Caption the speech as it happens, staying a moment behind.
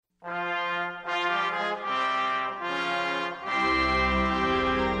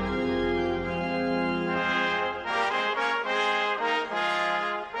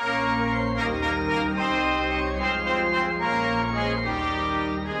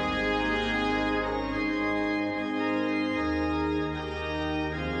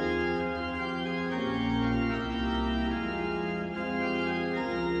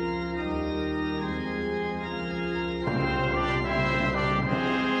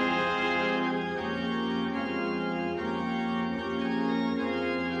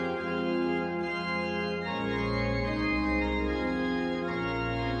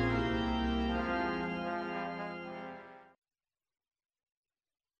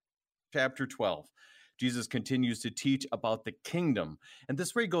chapter 12. Jesus continues to teach about the kingdom. And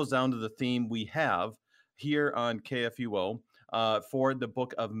this really goes down to the theme we have here on KFUO for the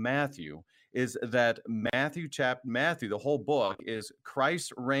book of Matthew, is that Matthew, the whole book is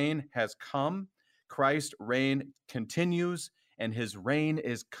Christ's reign has come, Christ's reign continues, and his reign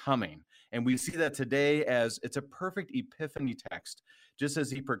is coming. And we see that today as it's a perfect epiphany text. Just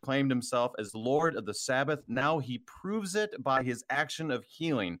as he proclaimed himself as Lord of the Sabbath, now he proves it by his action of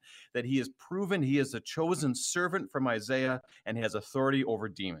healing, that he has proven he is a chosen servant from Isaiah and has authority over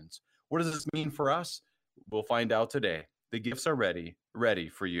demons. What does this mean for us? We'll find out today. The gifts are ready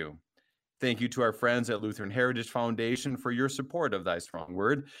for you. Thank you to our friends at Lutheran Heritage Foundation for your support of Thy Strong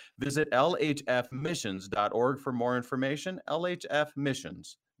Word. Visit lhfmissions.org for more information,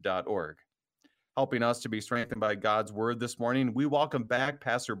 lhfmissions.org. Helping us to be strengthened by God's Word this morning, we welcome back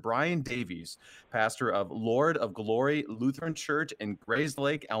Pastor Brian Davies, pastor of Lord of Glory Lutheran Church in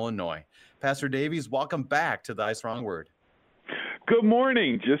Grayslake, Illinois. Pastor Davies, welcome back to Thy Strong Word. Good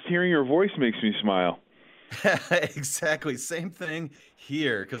morning. Just hearing your voice makes me smile. Exactly. Same thing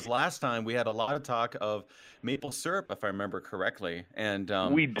here, because last time we had a lot of talk of maple syrup, if I remember correctly. And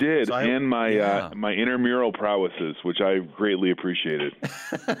we did, so and my intramural prowesses, which I greatly appreciated.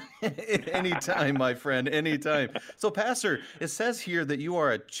 Anytime, my friend, anytime. So, Pastor, it says here that you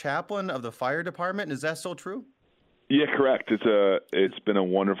are a chaplain of the fire department. Is that still true? Yeah, correct. It's been a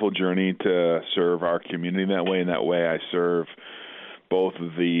wonderful journey to serve our community that way. In that way, I serve both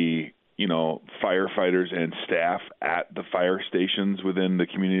the firefighters and staff at the fire stations within the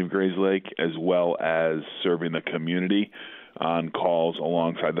community of Grayslake, as well as serving the community on calls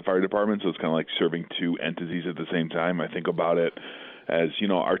alongside the fire department. So it's kind of like serving two entities at the same time. I think about it as,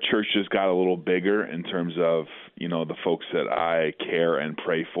 our church just got a little bigger in terms of, the folks that I care and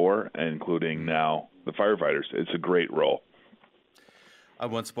pray for, including now the firefighters. It's a great role. I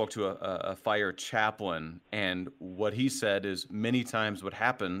once spoke to a fire chaplain, and what he said is many times what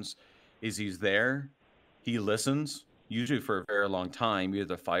happens is he's there, he listens, usually for a very long time, either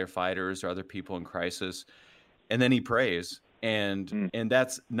the firefighters or other people in crisis, and then he prays. And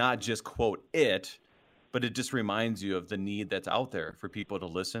that's not just, quote, it, but it just reminds you of the need that's out there for people to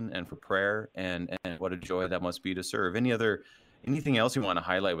listen and for prayer, and what a joy that must be to serve. Anything else you want to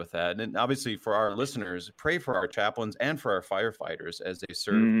highlight with that? And obviously for our listeners, pray for our chaplains and for our firefighters as they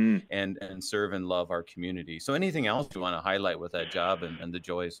serve and serve and love our community. So anything else you want to highlight with that job and the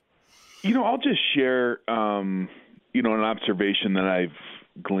joys? I'll just share, an observation that I've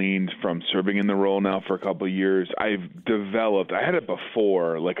gleaned from serving in the role now for a couple of years. I've developed, I had it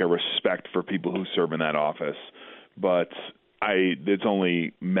before, like a respect for people who serve in that office, but it's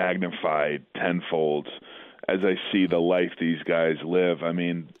only magnified tenfold as I see the life these guys live. I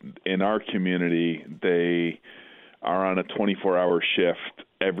mean, in our community, they are on a 24-hour shift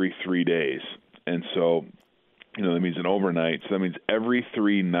every 3 days. And so, that means an overnight. So that means every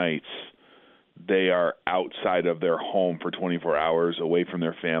 3 nights they are outside of their home for 24 hours, away from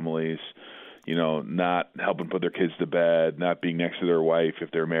their families, not helping put their kids to bed, not being next to their wife if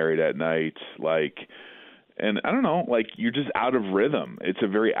they're married at night. And I don't know, you're just out of rhythm. It's a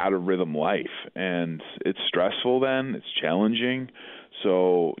very out of rhythm life, and it's stressful then. It's challenging.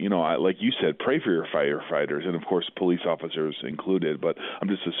 So, like you said, pray for your firefighters and, of course, police officers included. But I'm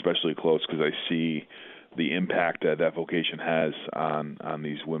just especially close because I see the impact that vocation has on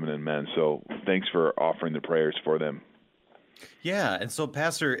these women and men. So thanks for offering the prayers for them. Yeah, and so,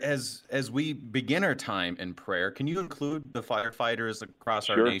 Pastor, as we begin our time in prayer, can you include the firefighters across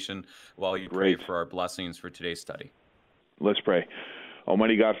our nation while you pray for our blessings for today's study? Let's pray.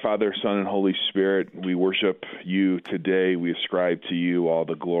 Almighty God, Father, Son, and Holy Spirit, we worship you today. We ascribe to you all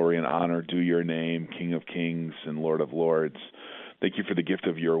the glory and honor due your name, King of kings and Lord of lords. Thank you for the gift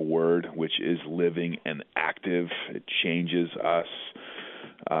of your word, which is living and active. It changes us.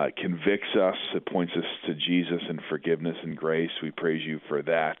 It convicts us. It points us to Jesus and forgiveness and grace. We praise you for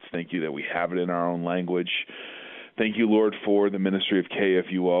that. Thank you that we have it in our own language. Thank you, Lord, for the ministry of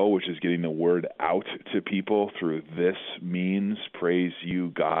KFUO, which is getting the word out to people through this means. Praise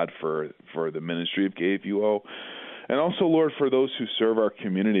you, God, for the ministry of KFUO. And also, Lord, for those who serve our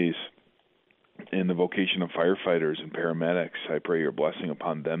communities in the vocation of firefighters and paramedics. I pray your blessing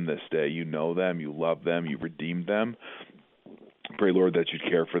upon them this day. You know them, you love them, you redeemed them. Pray, Lord, that you'd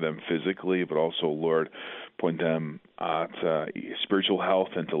care for them physically, but also, Lord, point them to spiritual health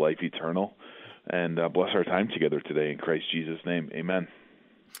and to life eternal. And bless our time together today in Christ Jesus' name. Amen.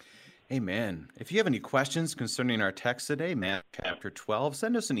 Amen. If you have any questions concerning our text today, Matthew chapter 12,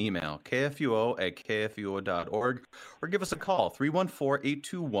 send us an email, kfuo@kfuo.org, or give us a call,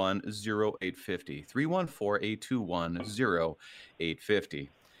 314-821-0850, 314-821-0850.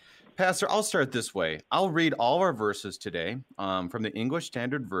 Pastor, I'll start this way. I'll read all our verses today from the English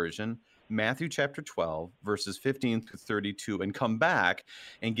Standard Version, Matthew chapter 12, verses 15 through 32, and come back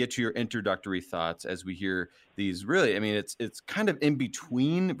and get your introductory thoughts as we hear these. Really, I mean, it's kind of in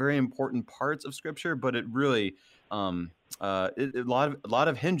between very important parts of Scripture, but it really a lot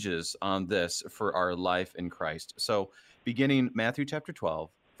of hinges on this for our life in Christ. So, beginning Matthew chapter 12,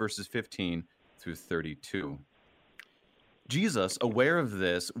 verses 15 through 32. Jesus, aware of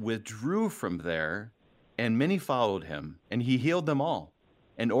this, withdrew from there, and many followed him, and he healed them all,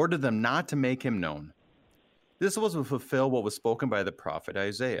 and ordered them not to make him known. This was to fulfill what was spoken by the prophet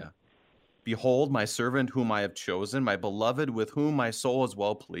Isaiah. Behold, my servant whom I have chosen, my beloved with whom my soul is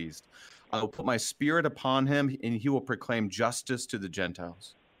well pleased. I will put my spirit upon him, and he will proclaim justice to the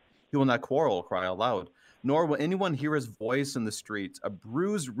Gentiles. He will not quarrel or cry aloud, nor will anyone hear his voice in the streets. A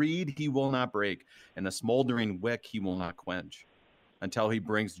bruised reed he will not break, and a smoldering wick he will not quench, until he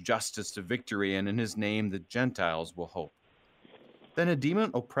brings justice to victory, and in his name the Gentiles will hope. Then a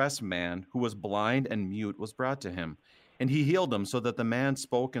demon-oppressed man who was blind and mute was brought to him, and he healed him so that the man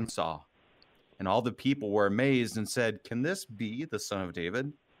spoke and saw. And all the people were amazed and said, "Can this be the son of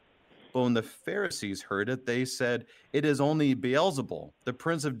David?" But when the Pharisees heard it, they said, "It is only Beelzebul, the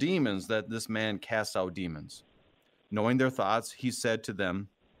prince of demons, that this man casts out demons." Knowing their thoughts, he said to them,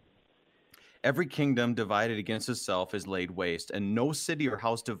 "Every kingdom divided against itself is laid waste, and no city or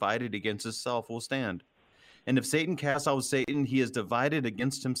house divided against itself will stand. And if Satan casts out Satan, he is divided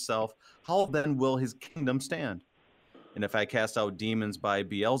against himself. How then will his kingdom stand? And if I cast out demons by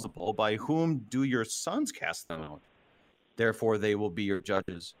Beelzebul, by whom do your sons cast them out? Therefore they will be your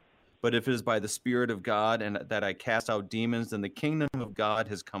judges. But if it is by the Spirit of God and that I cast out demons, then the kingdom of God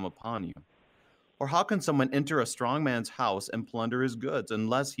has come upon you. Or how can someone enter a strong man's house and plunder his goods,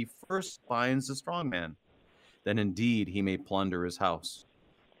 unless he first binds the strong man? Then indeed he may plunder his house.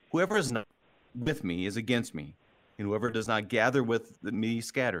 Whoever is not with me is against me, and whoever does not gather with me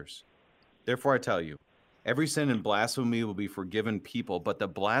scatters. Therefore I tell you, every sin and blasphemy will be forgiven people, but the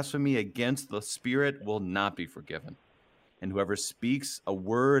blasphemy against the Spirit will not be forgiven. And whoever speaks a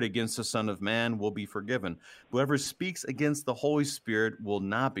word against the Son of Man will be forgiven. Whoever speaks against the Holy Spirit will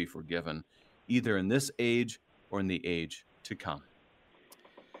not be forgiven, either in this age or in the age to come.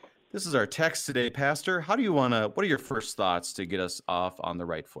 This is our text today, Pastor. What are your first thoughts to get us off on the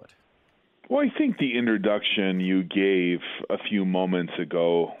right foot? Well, I think the introduction you gave a few moments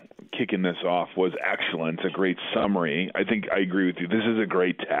ago, kicking this off, was excellent. It's a great summary. I think I agree with you. This is a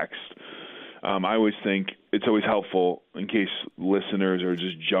great text. I always think it's always helpful in case listeners are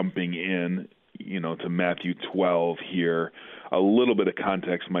just jumping in, to Matthew 12 here. A little bit of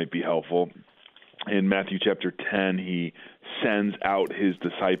context might be helpful. In Matthew chapter 10, he sends out his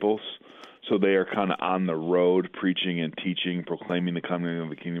disciples. So they are kind of on the road preaching and teaching, proclaiming the coming of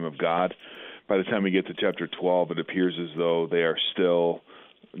the kingdom of God. By the time we get to chapter 12, it appears as though they are still,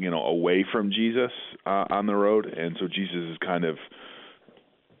 away from Jesus on the road. And so Jesus is kind of,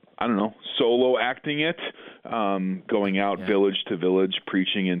 solo acting it, going out village to village,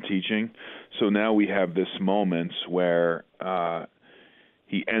 preaching and teaching. So now we have this moment where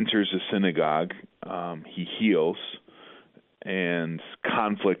he enters a synagogue, he heals, and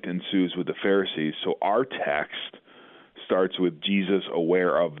conflict ensues with the Pharisees. So our text starts with Jesus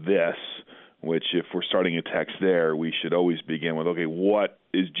aware of this, which if we're starting a text there, we should always begin with, okay, what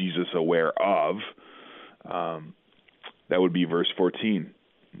is Jesus aware of? That would be verse 14.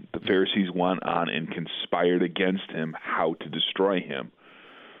 The Pharisees went on and conspired against him how to destroy him.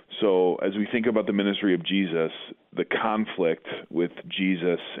 So as we think about the ministry of Jesus, the conflict with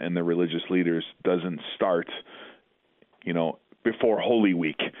Jesus and the religious leaders doesn't start, before Holy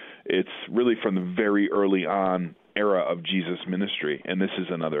Week. It's really from the very early on era of Jesus' ministry, and this is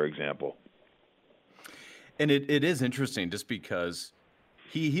another example. And it is interesting just because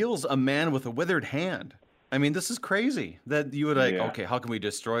he heals a man with a withered hand. I mean, this is crazy that you would okay, how can we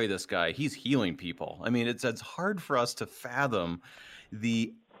destroy this guy? He's healing people. I mean, it's hard for us to fathom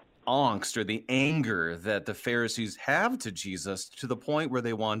the angst or the anger that the Pharisees have to Jesus to the point where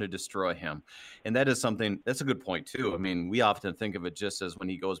they want to destroy him. And that is something, that's a good point too. I mean, we often think of it just as when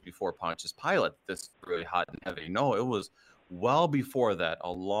he goes before Pontius Pilate, this really hot and heavy. No, it was well before that,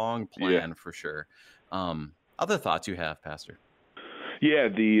 a long plan for sure. Other thoughts you have, Pastor? Yeah,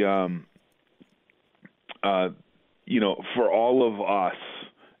 for all of us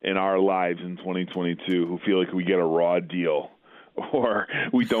in our lives in 2022 who feel like we get a raw deal or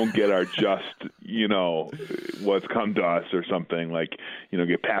we don't get our just, what's come to us or something, like,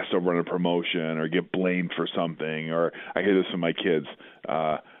 get passed over on a promotion or get blamed for something, or I hear this from my kids.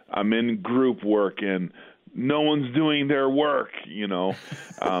 I'm in group work and no one's doing their work,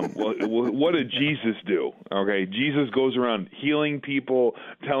 what did Jesus do? Okay, Jesus goes around healing people,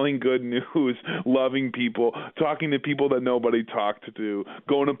 telling good news, loving people, talking to people that nobody talked to,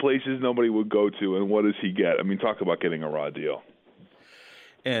 going to places nobody would go to, and what does he get? I mean, talk about getting a raw deal.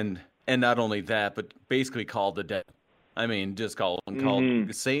 And not only that, but basically called the devil. I mean, just called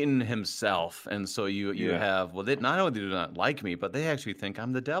Satan himself. And so you have, well, they not only do not like me, but they actually think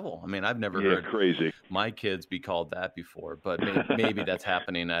I'm the devil. I mean, I've never heard crazy. My kids be called that before, but maybe that's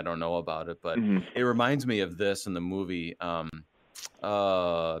happening. I don't know about it, but it reminds me of this in the movie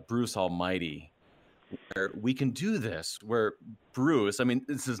Bruce Almighty, where we can do this, where Bruce, I mean,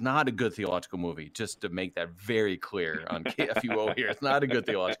 this is not a good theological movie, just to make that very clear on KFUO here. It's not a good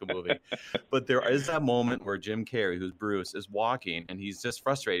theological movie. But there is that moment where Jim Carrey, who's Bruce, is walking, and he's just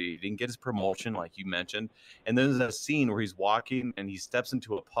frustrated. He didn't get his promotion, like you mentioned. And then there's a scene where he's walking, and he steps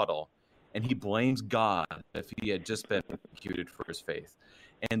into a puddle, and he blames God if he had just been executed for his faith.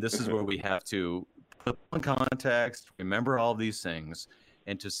 And this is where we have to put in context, remember all these things,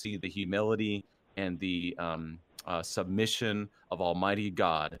 and to see the humility and the submission of Almighty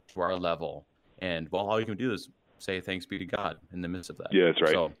God to our level. And all you can do is say thanks be to God in the midst of that. Yeah, that's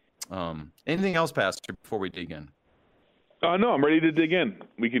right. So, anything else, Pastor, before we dig in? No, I'm ready to dig in.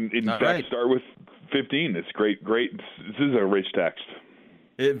 We can, in fact, start with 15. It's great. This is a rich text.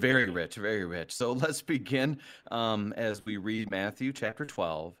 Very rich, very rich. So let's begin as we read Matthew chapter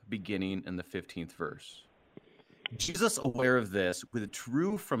 12, beginning in the 15th verse. Jesus, aware of this,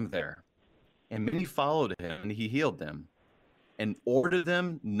 withdrew from there. And many followed him, and he healed them, and ordered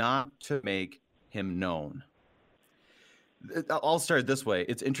them not to make him known. I'll start this way.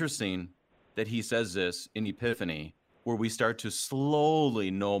 It's interesting that he says this in Epiphany, where we start to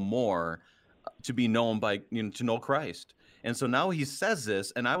slowly know more, to be known by, to know Christ. And so now he says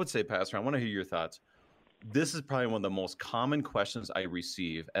this, and I would say, Pastor, I want to hear your thoughts. This is probably one of the most common questions I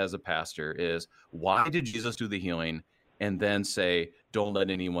receive as a pastor is, why did Jesus do the healing? And then say, don't let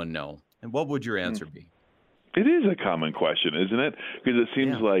anyone know. And what would your answer be? It is a common question, isn't it? Because it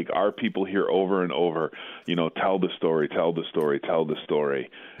seems like our people hear over and over, tell the story, tell the story, tell the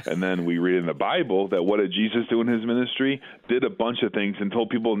story. And then we read in the Bible that what did Jesus do in his ministry? Did a bunch of things and told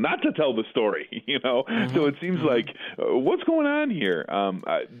people not to tell the story, So it seems like, what's going on here?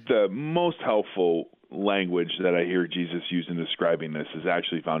 The most helpful language that I hear Jesus use in describing this is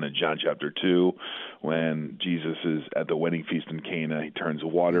actually found in John chapter 2, when Jesus is at the wedding feast in Cana. He turns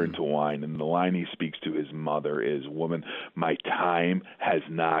water into wine, and the line he speaks to his mother is, "Woman, my time has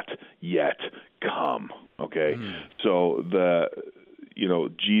not yet come." Okay? So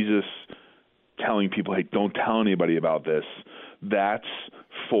Jesus telling people, hey, don't tell anybody about this, that's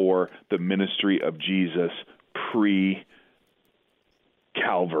for the ministry of Jesus pre-Calvary.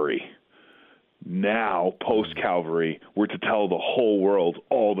 Now, post-Calvary, we're to tell the whole world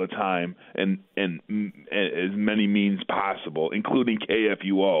all the time and as many means possible, including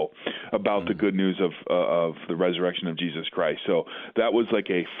KFUO, about the good news of the resurrection of Jesus Christ. So that was like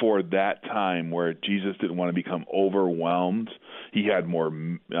for that time where Jesus didn't want to become overwhelmed. He had more,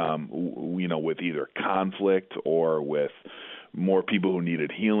 with either conflict or with more people who needed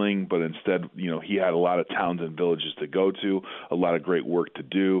healing, but instead, he had a lot of towns and villages to go to, a lot of great work to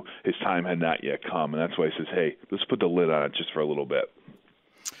do. His time had not yet come, and that's why he says, hey, let's put the lid on it just for a little bit.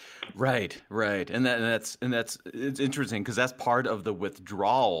 Right. And that's it's interesting because that's part of the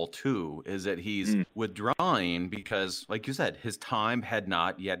withdrawal too, is that he's withdrawing because, like you said, his time had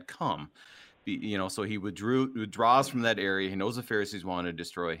not yet come. So he withdraws from that area. He knows the Pharisees want to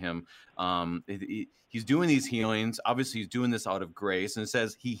destroy him. He's doing these healings. Obviously, he's doing this out of grace. And it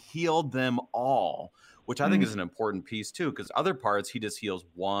says he healed them all, which I think is an important piece, too, because other parts he just heals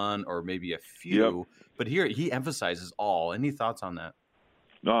one or maybe a few. Yep. But here he emphasizes all. Any thoughts on that?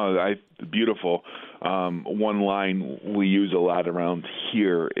 No, beautiful. One line we use a lot around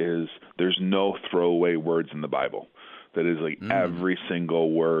here is there's no throwaway words in the Bible. That is every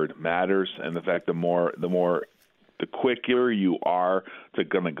single word matters, and the fact the quicker you are to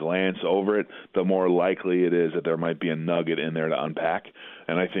going to glance over it, the more likely it is that there might be a nugget in there to unpack.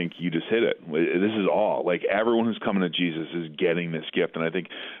 And I think you just hit it. This is all. Everyone who's coming to Jesus is getting this gift, and I think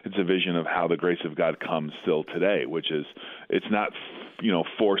it's a vision of how the grace of God comes still today, which is it's not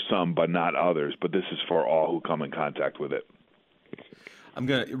for some but not others, but this is for all who come in contact with it. I'm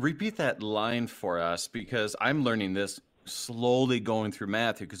going to repeat that line for us because I'm learning this slowly going through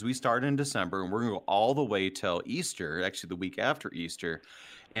Matthew because we started in December and we're going to go all the way till Easter, actually the week after Easter.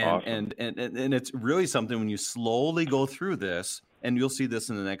 And, awesome. and it's really something when you slowly go through this, and you'll see this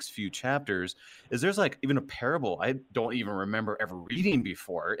in the next few chapters, is there's like even a parable I don't even remember ever reading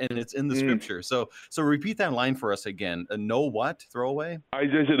before, and it's in the scripture. So repeat that line for us again. No what? Throwaway? I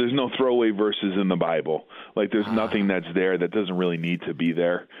just said there's no throwaway verses in the Bible. Like there's nothing that's there that doesn't really need to be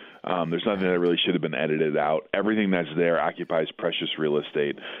there. There's nothing that really should have been edited out. Everything that's there occupies precious real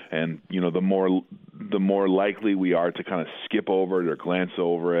estate, and the more likely we are to kind of skip over it or glance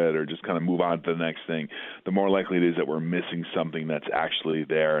over it or just kind of move on to the next thing, the more likely it is that we're missing something that's actually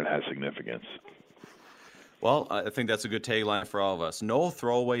there and has significance. Well, I think that's a good tagline for all of us. No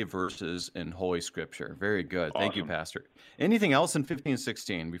throwaway verses in Holy Scripture. Very good. Thank you, Pastor. Anything else in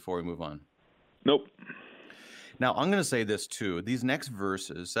 15:16 before we move on? Nope. Now, I'm going to say this too. These next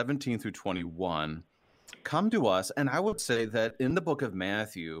verses, 17 through 21, come to us, and I would say that in the book of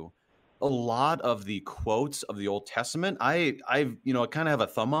Matthew, a lot of the quotes of the Old Testament, I kind of have a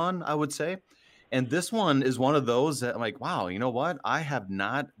thumb on, I would say. And this one is one of those that I'm like, wow, you know what? I have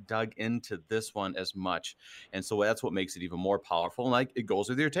not dug into this one as much. And so that's what makes it even more powerful. And like it goes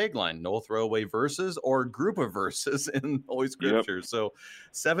with your tagline, no throwaway verses or group of verses in Holy Scripture. Yep. So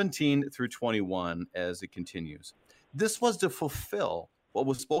 17 through 21 as it continues. This was to fulfill what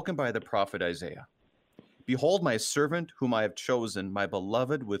was spoken by the prophet Isaiah. Behold, my servant whom I have chosen, my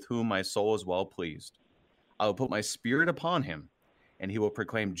beloved with whom my soul is well pleased. I will put my spirit upon him, and he will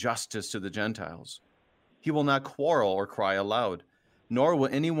proclaim justice to the Gentiles. He will not quarrel or cry aloud, nor will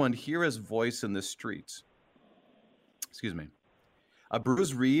anyone hear his voice in the streets. A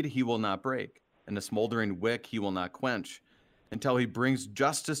bruised reed he will not break, and a smoldering wick he will not quench, until he brings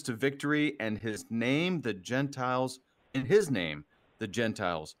justice to victory, and in his name the Gentiles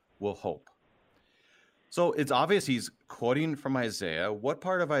will hope. So it's obvious he's quoting from Isaiah. What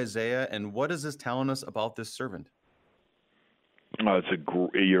part of Isaiah, and what is this telling us about this servant?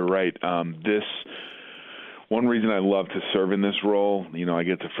 You're right. This one reason I love to serve in this role, I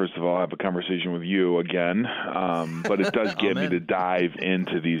get to first of all have a conversation with you again, but it does get me to dive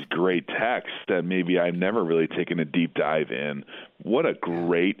into these great texts that maybe I've never really taken a deep dive in. What a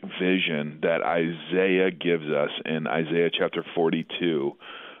great vision that Isaiah gives us in Isaiah chapter 42.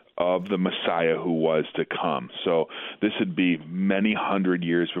 Of the Messiah who was to come. So this would be many hundred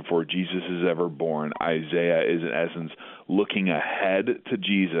years before Jesus is ever born. Isaiah is, in essence, looking ahead to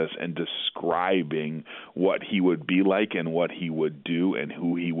Jesus and describing what he would be like and what he would do and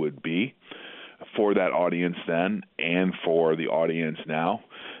who he would be for that audience then and for the audience now.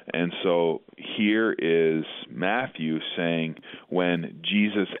 And so here is Matthew saying when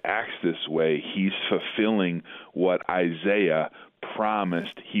Jesus acts this way, he's fulfilling what Isaiah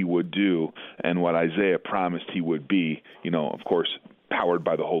promised he would do and what Isaiah promised he would be, of course, powered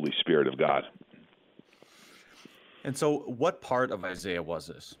by the Holy Spirit of God. And so what part of Isaiah was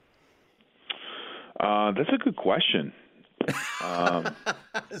this? That's a good question.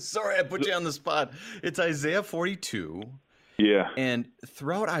 Sorry, I put you on the spot. It's Isaiah 42. Yeah. And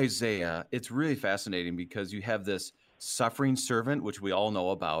throughout Isaiah, it's really fascinating because you have this suffering servant, which we all know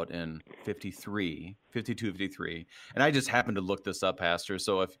about in 52, 53. And I just happened to look this up, Pastor.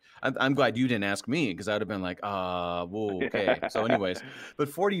 So if I'm glad you didn't ask me, because I would have been like, whoa, okay. So anyways, but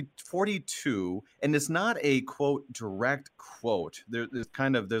 42, and it's not a quote, direct quote.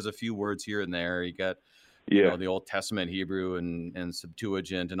 There's a few words here and there. You got, the Old Testament Hebrew and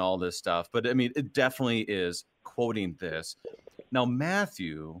Septuagint and all this stuff. But I mean, it definitely is quoting this. Now,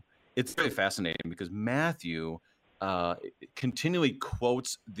 Matthew, it's very fascinating because Matthew continually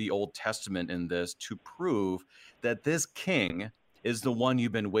quotes the Old Testament in this to prove that this king is the one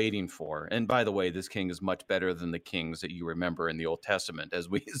you've been waiting for. And by the way, this king is much better than the kings that you remember in the Old Testament, as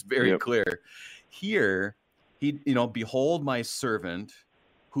is very clear. Here, behold my servant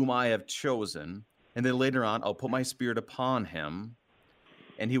whom I have chosen. And then later on, I'll put my spirit upon him,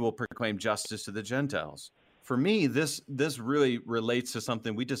 and he will proclaim justice to the Gentiles. For me, this really relates to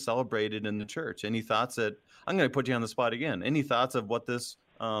something we just celebrated in the church. Any thoughts I'm going to put you on the spot again. Any thoughts of what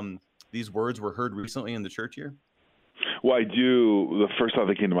these words were heard recently in the church here? Well, I do. The first thought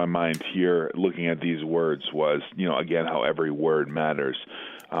that came to my mind here, looking at these words, was, again, how every word matters.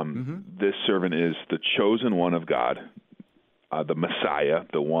 This servant is the chosen one of God, the Messiah,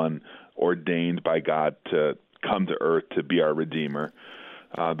 the one ordained by God to come to earth to be our Redeemer.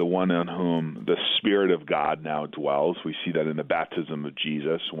 The one on whom the Spirit of God now dwells. We see that in the baptism of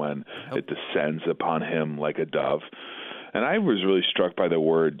Jesus when it descends upon him like a dove. And I was really struck by the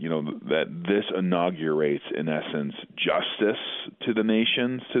word, that this inaugurates, in essence, justice to the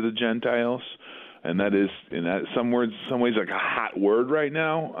nations, to the Gentiles. And that is, in some ways, like a hot word right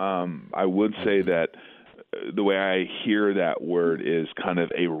now. I would say that the way I hear that word is kind of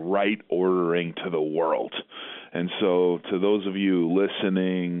a right ordering to the world. And so to those of you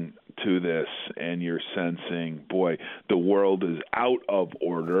listening to this and you're sensing, boy, the world is out of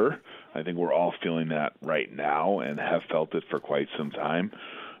order. I think we're all feeling that right now and have felt it for quite some time.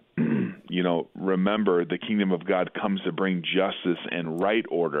 Remember, the kingdom of God comes to bring justice and right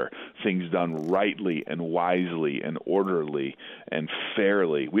order, things done rightly and wisely and orderly and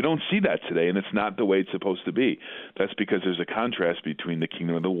fairly. We don't see that today, and it's not the way it's supposed to be. That's because there's a contrast between the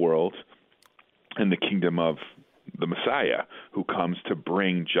kingdom of the world and the kingdom of the Messiah, who comes to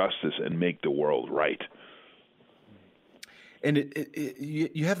bring justice and make the world right. And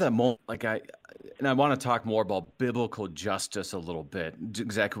you have that moment, I want to talk more about biblical justice a little bit,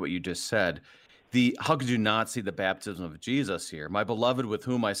 exactly what you just said. How could you not see the baptism of Jesus here? My beloved, with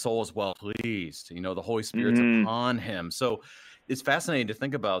whom my soul is well pleased. The Holy Spirit's upon him. So it's fascinating to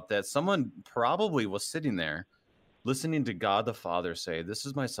think about that. Someone probably was sitting there listening to God the Father say, "This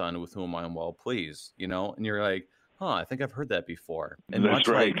is my son with whom I am well pleased," and you're like, I think I've heard that before. And that's much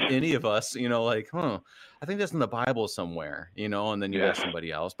right. like any of us, I think that's in the Bible somewhere, and then you ask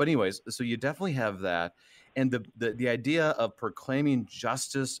somebody else. But anyways, so you definitely have that. And the idea of proclaiming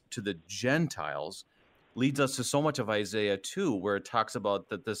justice to the Gentiles leads us to so much of Isaiah 2, where it talks about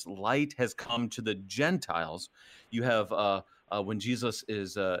that this light has come to the Gentiles. You have when Jesus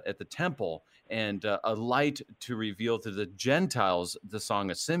is at the temple, and a light to reveal to the Gentiles, the Song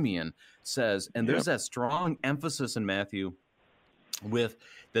of Simeon says, and there's that strong emphasis in Matthew with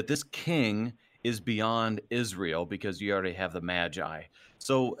that this king is beyond Israel because you already have the Magi.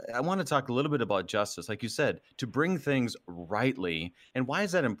 So I want to talk a little bit about justice, like you said, to bring things rightly. And why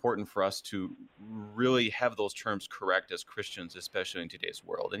is that important for us to really have those terms correct as Christians, especially in today's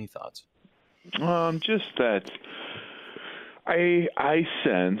world? Any thoughts? Just that I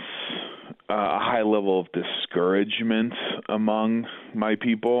sense a high level of discouragement among my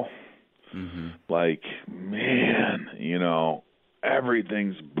people. Mm-hmm. Like, man,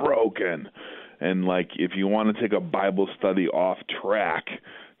 everything's broken. And if you want to take a Bible study off track,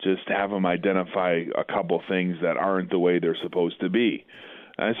 just have them identify a couple things that aren't the way they're supposed to be.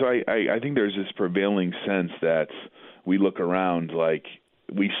 And so I think there's this prevailing sense that we look around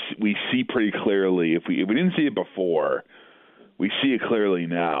we see pretty clearly. If we didn't see it before, we see it clearly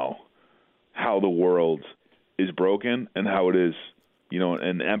now, how the world is broken and how it is,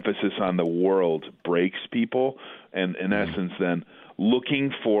 an emphasis on the world breaks people. And in essence, then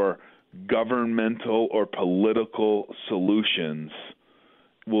looking for governmental or political solutions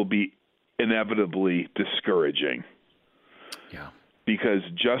will be inevitably discouraging. Yeah. Because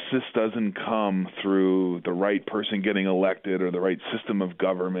justice doesn't come through the right person getting elected or the right system of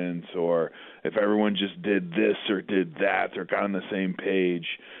government, or if everyone just did this or did that or got on the same page.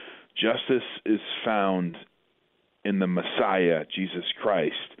 Justice is found in the Messiah, Jesus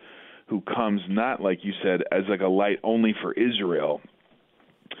Christ, who comes not, like you said, as a light only for Israel,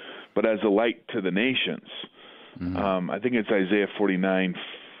 but as a light to the nations. I think it's Isaiah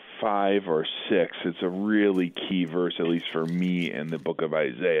 49:5 or 6. It's a really key verse, at least for me, in the book of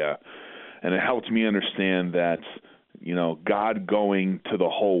Isaiah. And it helped me understand that, God going to the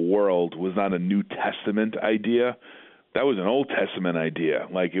whole world was not a New Testament idea. That was an Old Testament idea.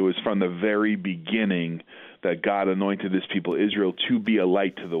 It was from the very beginning that God anointed his people Israel to be a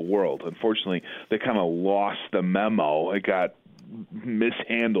light to the world. Unfortunately, they kind of lost the memo. It got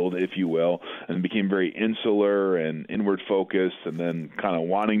mishandled, if you will, and became very insular and inward focused, and then kind of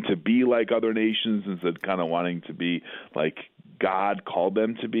wanting to be like other nations instead of kind of wanting to be like God called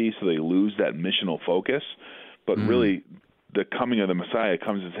them to be, so they lose that missional focus. But really, the coming of the Messiah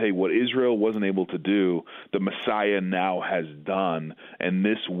comes as, hey, what Israel wasn't able to do, the Messiah now has done, and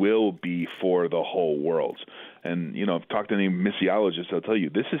this will be for the whole world. And, I've talked to any missiologists, I'll tell you,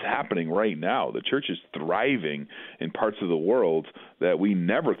 this is happening right now. The church is thriving in parts of the world that we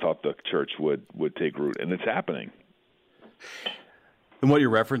never thought the church would take root, and it's happening. And what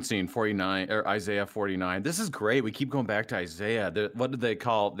you're referencing, 49 or Isaiah 49, this is great. We keep going back to Isaiah. What did they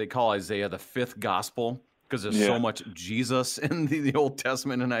call? They call Isaiah the fifth gospel, because there's so much Jesus in the Old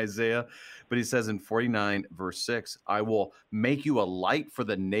Testament and Isaiah. But he says in 49 verse 6, I will make you a light for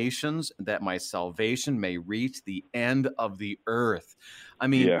the nations, that my salvation may reach the end of the earth. I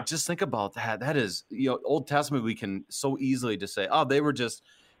mean, just think about that. That is, Old Testament, we can so easily just say,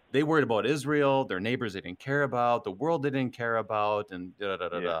 they worried about Israel, their neighbors they didn't care about, the world they didn't care about, and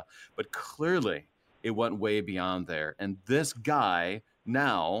da-da-da-da-da. But clearly, it went way beyond there. And this guy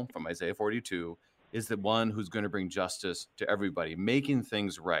now, from Isaiah 42, is the one who's going to bring justice to everybody, making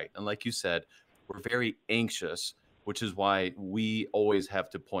things right. And like you said, we're very anxious, which is why we always have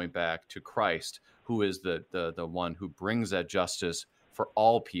to point back to Christ, who is the one who brings that justice for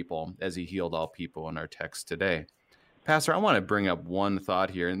all people as he healed all people in our text today. Pastor, I want to bring up one thought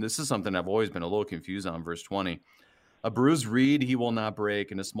here, and this is something I've always been a little confused on, verse 20. A bruised reed he will not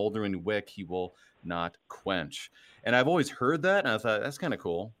break, and a smoldering wick he will not quench. And I've always heard that, and I thought, that's kind of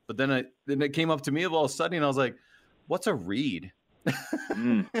cool. But then it came up to me all of a sudden, and I was like, what's a reed?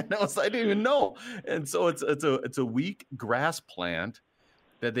 And I didn't even know. And so it's a weak grass plant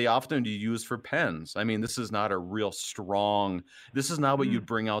that they often use for pens. I mean, this is not a real strong, this is not what you'd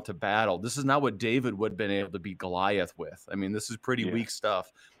bring out to battle. This is not what David would have been able to beat Goliath with. I mean, this is pretty weak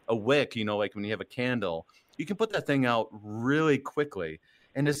stuff. A wick, like when you have a candle, you can put that thing out really quickly.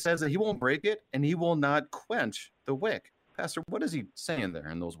 And it says that he won't break it and he will not quench the wick. Pastor, what is he saying there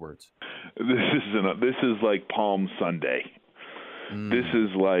in those words? This is like Palm Sunday. This is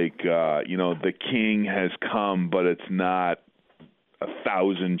like, the king has come, but it's not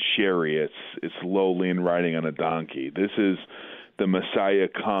 1,000 chariots. It's lowly and riding on a donkey. This is the Messiah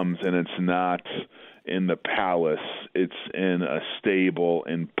comes, and it's not in the palace. It's in a stable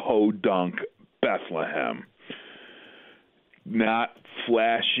in Podunk, Bethlehem. Not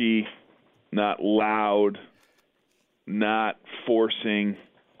flashy, not loud, not forcing,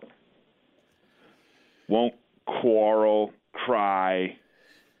 won't quarrel, cry.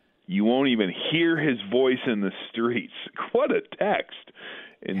 You won't even hear his voice in the streets. What a text.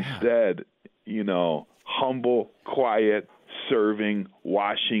 Instead, humble, quiet, serving,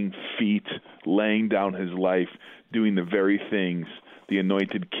 washing feet, laying down his life, doing the very things the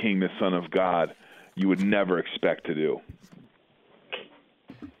anointed king, the Son of God, you would never expect to do.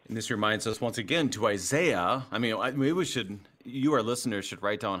 And this reminds us once again to Isaiah. I mean, maybe you, our listeners, should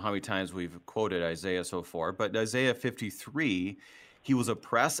write down how many times we've quoted Isaiah so far. But Isaiah 53, he was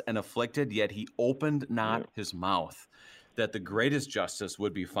oppressed and afflicted, yet he opened not his mouth. That the greatest justice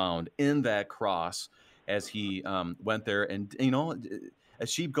would be found in that cross as he went there. And, a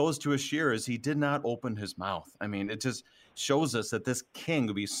sheep goes to his shearers, he did not open his mouth. I mean, it just shows us that this king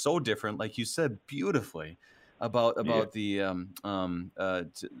would be so different, like you said beautifully, about the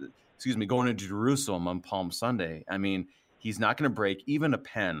going into Jerusalem on Palm Sunday. I mean, he's not going to break even a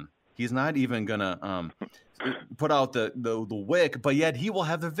pen. He's not even going to put out the wick, but yet he will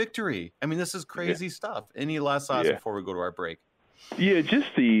have the victory. I mean, this is crazy stuff. Any last thoughts before we go to our break? Yeah,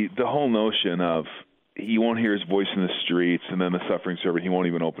 just the whole notion of he won't hear his voice in the streets, and then the suffering servant, he won't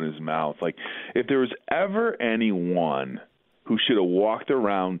even open his mouth. Like, if there was ever anyone who should have walked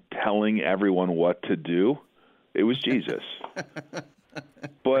around telling everyone what to do, it was Jesus.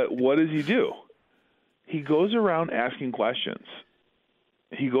 But what does he do? He goes around asking questions.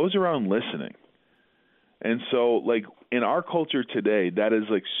 He goes around listening. And so, like, in our culture today, that is,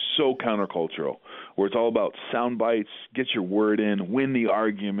 like, so countercultural, where it's all about sound bites, get your word in, win the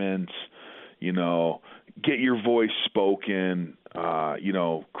arguments, get your voice spoken,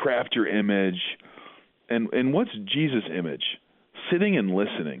 craft your image. And what's Jesus' image? Sitting and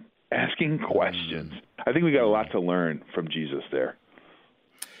listening, asking questions. I think we got a lot to learn from Jesus there.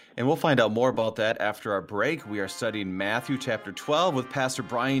 And we'll find out more about that after our break. We are studying Matthew chapter 12 with Pastor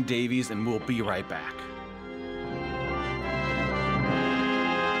Brian Davies, and we'll be right back.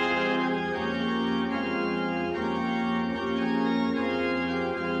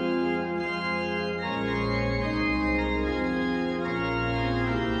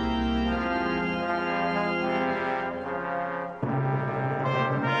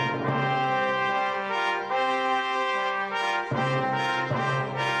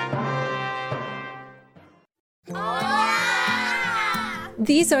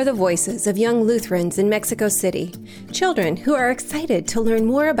 These are the voices of young Lutherans in Mexico City, children who are excited to learn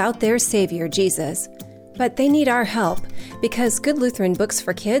more about their Savior, Jesus. But they need our help because good Lutheran books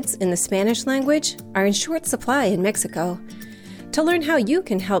for kids in the Spanish language are in short supply in Mexico. To learn how you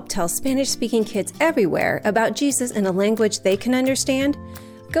can help tell Spanish-speaking kids everywhere about Jesus in a language they can understand,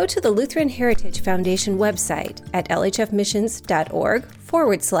 go to the Lutheran Heritage Foundation website at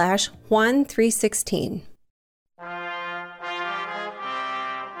lhfmissions.org/Juan 316.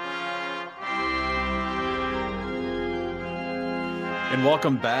 And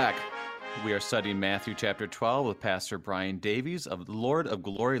welcome back. We are studying Matthew chapter 12 with Pastor Brian Davies of the Lord of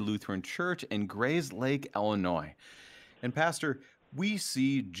Glory Lutheran Church in Grays Lake, Illinois. And Pastor, we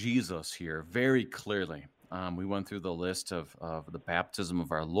see Jesus here very clearly. We went through the list of the baptism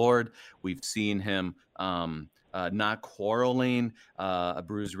of our Lord. We've seen him not quarreling, a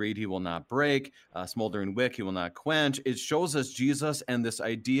bruised reed he will not break, a smoldering wick he will not quench. It shows us Jesus and this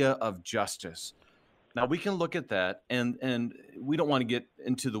idea of justice. Now, we can look at that, and we don't want to get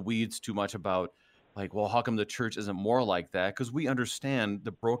into the weeds too much about, like, well, how come the church isn't more like that? Because we understand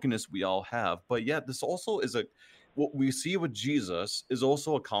the brokenness we all have. But yet, this also is what we see with Jesus is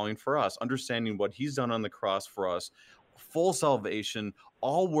also a calling for us, understanding what he's done on the cross for us, full salvation.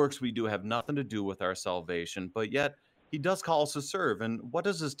 All works we do have nothing to do with our salvation, but yet he does call us to serve. And what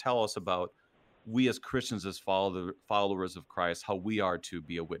does this tell us about we as Christians, as followers of Christ, how we are to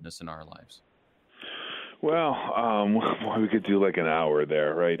be a witness in our lives? Well, we could do like an hour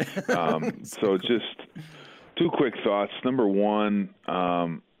there, right? So just two quick thoughts. Number one,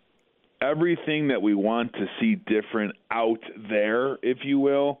 everything that we want to see different out there, if you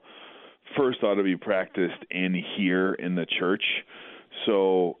will, first ought to be practiced in here in the church.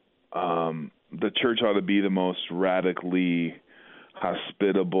 So the church ought to be the most radically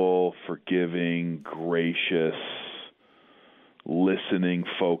hospitable, forgiving, gracious, listening,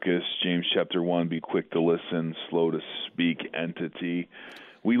 focused. James chapter 1, be quick to listen, slow to speak entity.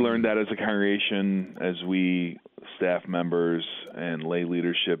 We learned that as a congregation, as we staff members and lay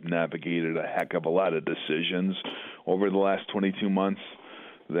leadership navigated a heck of a lot of decisions over the last 22 months,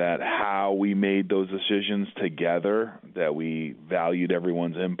 that how we made those decisions together, that we valued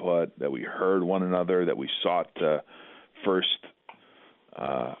everyone's input, that we heard one another, that we sought to first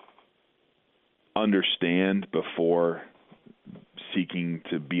understand before seeking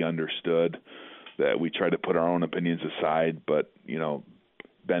to be understood, that we try to put our own opinions aside, but,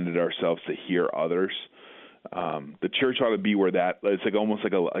 bended ourselves to hear others. The church ought to be where that, it's like almost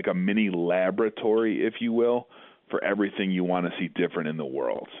like a mini laboratory, if you will, for everything you want to see different in the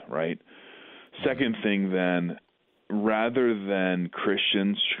world, right? Second thing then, rather than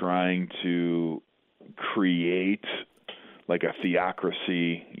Christians trying to create like a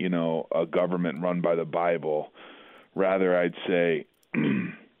theocracy, a government run by the Bible, rather I'd say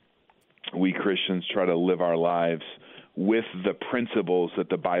we Christians try to live our lives with the principles that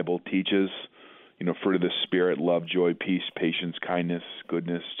the Bible teaches, fruit of the Spirit, love, joy, peace, patience, kindness,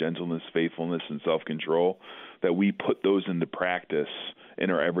 goodness, gentleness, faithfulness, and self-control, that we put those into practice in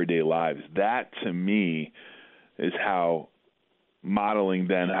our everyday lives. That, to me, is how modeling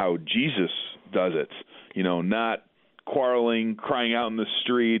then how Jesus does it. Not quarreling, crying out in the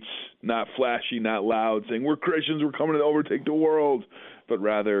streets, not flashy, not loud, saying, we're Christians, we're coming to overtake the world, but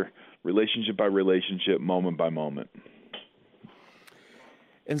rather relationship by relationship, moment by moment.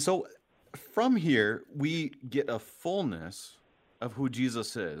 And so from here, we get a fullness of who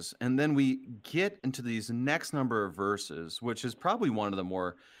Jesus is. And then we get into these next number of verses, which is probably one of the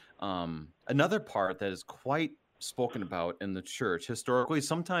more, another part that is quite spoken about in the church historically,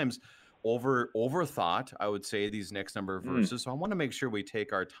 sometimes overthought, I would say, these next number of verses. So I want to make sure we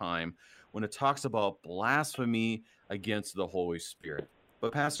take our time when it talks about blasphemy against the Holy Spirit.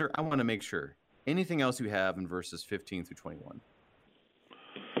 But Pastor, I want to make sure, anything else you have in verses 15 through 21?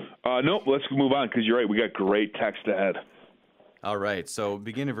 Nope, let's move on, because you're right. We got great text ahead. All right, so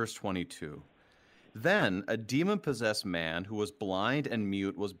begin in verse 22. Then a demon-possessed man who was blind and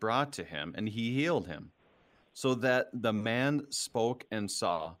mute was brought to him, and he healed him, so that the man spoke and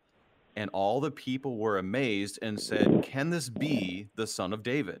saw. And all the people were amazed and said, can this be the son of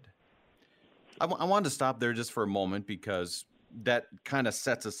David? I wanted to stop there just for a moment, because that kind of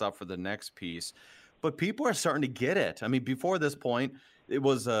sets us up for the next piece. But people are starting to get it. I mean, before this point, it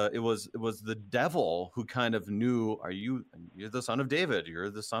was the devil who kind of knew, you're the son of David, you're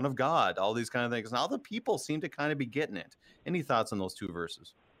the son of God, all these kind of things. Now the people seem to kind of be getting it. Any thoughts on those two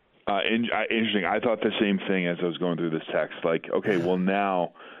verses? Interesting. I thought the same thing as I was going through this text. Like, okay, well,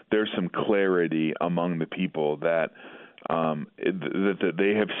 now there's some clarity among the people that that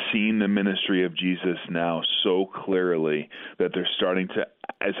they have seen the ministry of Jesus now so clearly that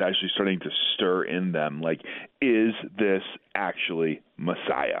it's actually starting to stir in them. Like, is this actually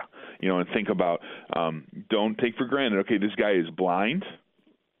Messiah? And think about, don't take for granted, okay, this guy is blind,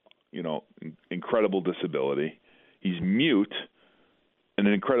 incredible disability. He's mute, an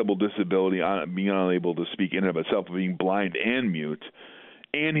incredible disability, being unable to speak in and of itself, being blind and mute,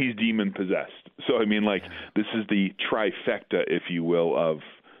 and he's demon-possessed. So, I mean, like, this is the trifecta, if you will,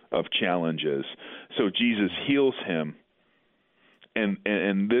 of challenges. So Jesus heals him, and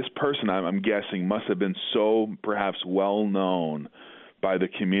this person, I'm guessing, must have been so perhaps well-known by the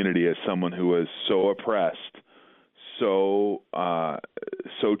community as someone who was so oppressed, so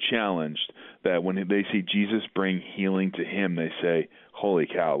challenged, that when they see Jesus bring healing to him, they say, holy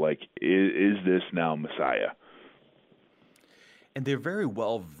cow, like, is this now Messiah? And they're very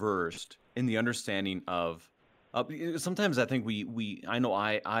well versed in the understanding of, sometimes I think I know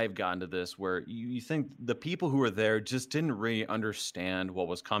I've gotten to this where you think the people who were there just didn't really understand what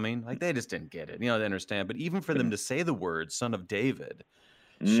was coming. Like, they just didn't get it. They understand. But even for them to say the word son of David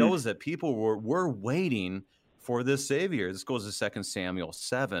shows that people were waiting for this Savior. This goes to 2 Samuel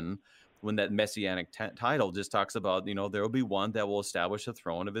 7, when that messianic title just talks about, you know, there will be one that will establish the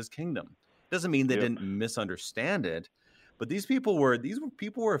throne of his kingdom. Doesn't mean they didn't misunderstand it, but these were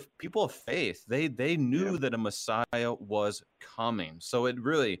people of faith. They knew that a Messiah was coming. So it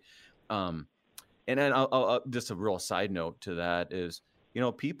really, and then I'll just a real side note to that is, you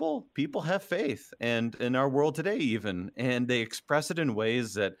know, people have faith, and in our world today even, and they express it in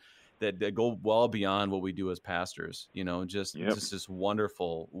ways that go well beyond what we do as pastors, you know, just this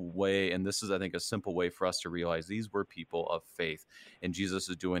wonderful way. And this is, I think, a simple way for us to realize these were people of faith, and Jesus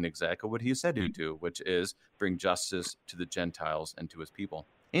is doing exactly what he said he'd do, which is bring justice to the Gentiles and to his people.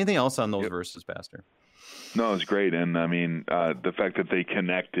 Anything else on those verses, Pastor? No, it's great. And I mean, the fact that they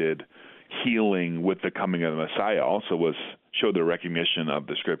connected healing with the coming of the Messiah also showed the recognition of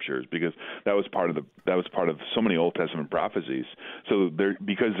the scriptures, because that was part of so many Old Testament prophecies. So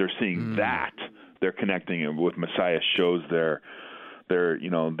because they're seeing that, they're connecting it with Messiah, shows their faith,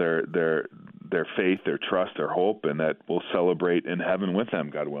 their trust, their hope, and that we'll celebrate in heaven with them,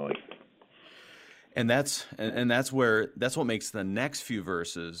 God willing. And that's what makes the next few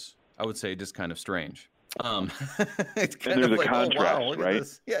verses, I would say, just kind of strange. It's kind of like, a contrast, right?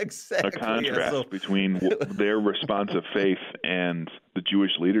 Yeah, exactly. A contrast between their response of faith and the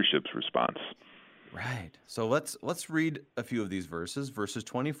Jewish leadership's response. Right. So let's read a few of these verses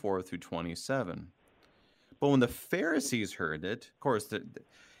 24 through 27. But when the Pharisees heard it, of course,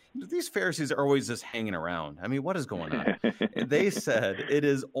 these Pharisees are always just hanging around. I mean, what is going on? They said, "It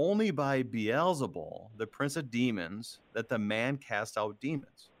is only by Beelzebul, the prince of demons, that the man cast out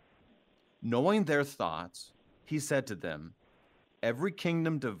demons." Knowing their thoughts, he said to them, "Every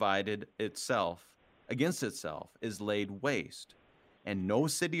kingdom divided against itself is laid waste, and no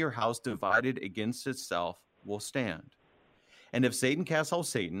city or house divided against itself will stand. And if Satan casts out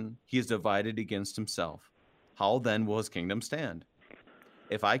Satan, he is divided against himself. How then will his kingdom stand?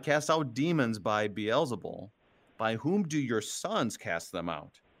 If I cast out demons by Beelzebul, by whom do your sons cast them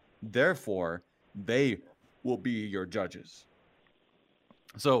out? Therefore, they will be your judges."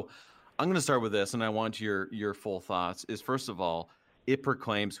 So I'm going to start with this, and I want your full thoughts. Is, first of all, it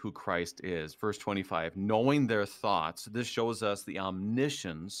proclaims who Christ is. Verse 25, knowing their thoughts. This shows us the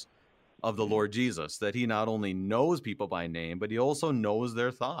omniscience of the Lord Jesus, that he not only knows people by name, but he also knows their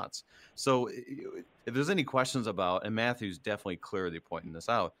thoughts. So if there's any questions about, and Matthew's definitely clearly pointing this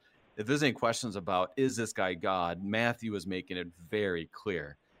out, if there's any questions about, is this guy God, Matthew is making it very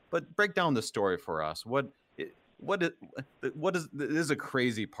clear. But break down the story for us. What is a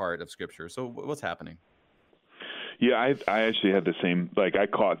crazy part of Scripture? So what's happening? Yeah, I actually had the same, like, I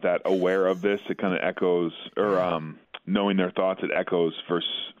caught that aware of this. It kind of echoes, or knowing their thoughts, it echoes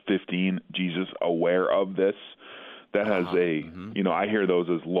verse 15, Jesus aware of this. That has I hear those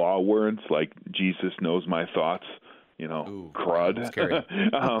as law words, like Jesus knows my thoughts. Crud,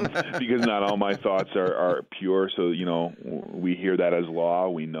 because not all my thoughts are pure. So, we hear that as law.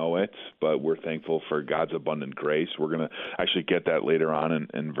 We know it, but we're thankful for God's abundant grace. We're going to actually get that later on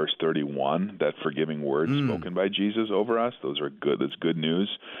in verse 31, that forgiving word spoken by Jesus over us. Those are good. That's good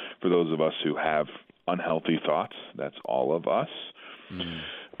news for those of us who have unhealthy thoughts. That's all of us.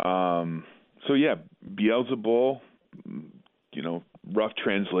 Beelzebul, rough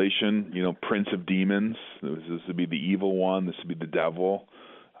translation, prince of demons. This would be the evil one. This would be the devil.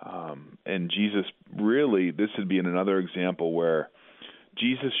 And Jesus really, this would be another example where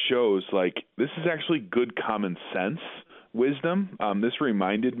Jesus shows, like, this is actually good common sense wisdom. This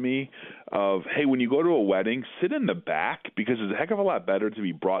reminded me of, hey, when you go to a wedding, sit in the back, because it's a heck of a lot better to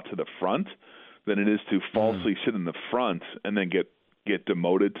be brought to the front than it is to falsely sit in the front and then get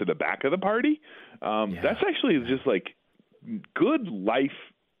demoted to the back of the party. That's actually just like good life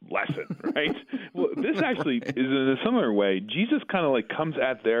lesson, right? Well, this actually is in a similar way. Jesus kind of like comes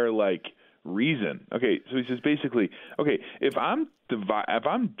at their like reason. Okay, so he says basically, okay, if I'm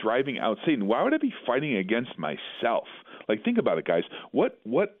driving out Satan, why would I be fighting against myself? Like, think about it, guys.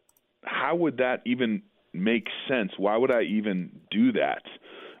 How would that even make sense? Why would I even do that?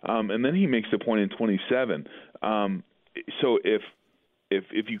 And then he makes the point in 27. So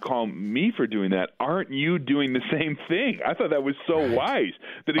if you call me for doing that, aren't you doing the same thing? I thought that was so wise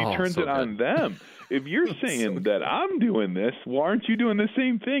that he turns it on them. If you're saying that I'm doing this, well, aren't you doing the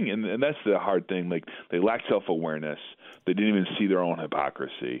same thing? And that's the hard thing. Like, they lack self-awareness. They didn't even see their own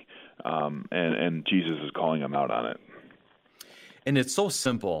hypocrisy. And Jesus is calling them out on it. And it's so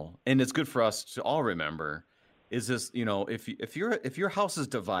simple, and it's good for us to all remember, is this, if your house is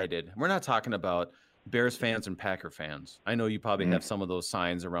divided, we're not talking about Bears fans and Packer fans. I know you probably have some of those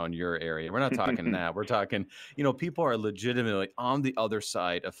signs around your area. We're not talking that. We're talking, people are legitimately on the other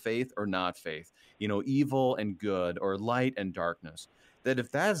side of faith or not faith, evil and good, or light and darkness. that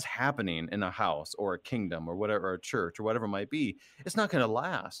if that is happening in a house or a kingdom or whatever, or a church or whatever it might be, it's not going to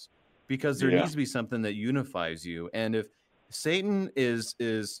last, because there needs to be something that unifies you. And if Satan is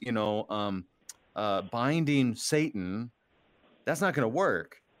binding Satan, that's not going to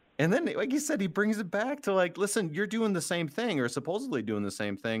work. And then, like you said, he brings it back to like, listen, you're doing the same thing, or supposedly doing the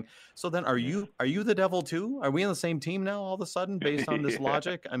same thing. So then are you the devil too? Are we on the same team now all of a sudden based on this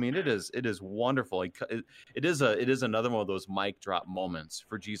logic? I mean, it is wonderful. It is another one of those mic drop moments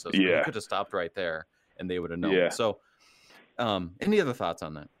for Jesus. Yeah. He could have stopped right there and they would have known. Yeah. So any other thoughts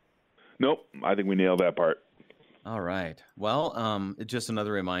on that? Nope. I think we nailed that part. All right. Well, just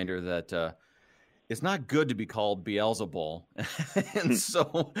another reminder that it's not good to be called Beelzebul. And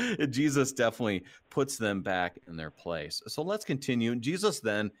so Jesus definitely puts them back in their place. So let's continue. Jesus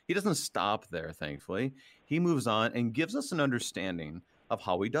then, he doesn't stop there, thankfully. He moves on and gives us an understanding of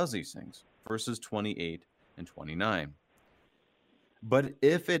how he does these things. Verses 28 and 29. But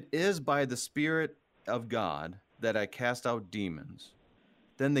if it is by the Spirit of God that I cast out demons,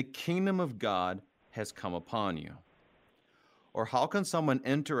 then the kingdom of God has come upon you. Or how can someone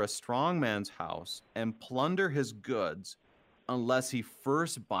enter a strong man's house and plunder his goods unless he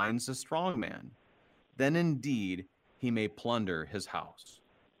first binds the strong man? Then indeed he may plunder his house.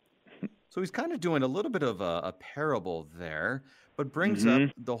 So he's kind of doing a little bit of a parable there, but brings up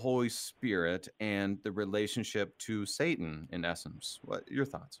the Holy Spirit and the relationship to Satan in essence. What are your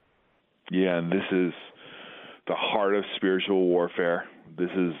thoughts? Yeah, this is the heart of spiritual warfare.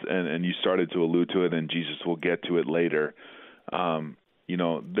 This is, and you started to allude to it, and Jesus will get to it later.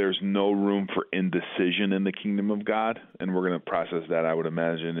 There's no room for indecision in the kingdom of God, and we're going to process that, I would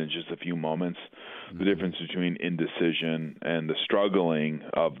imagine, in just a few moments. The difference between indecision and the struggling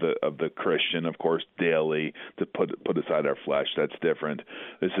of the Christian, of course, daily to put aside our flesh. That's different.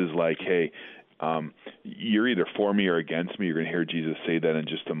 This is like, hey, you're either for me or against me. You're going to hear Jesus say that in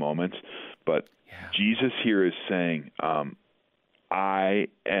just a moment. But Jesus here is saying, I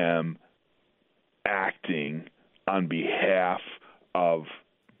am acting on behalf of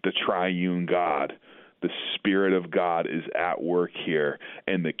the triune God. The Spirit of God is at work here,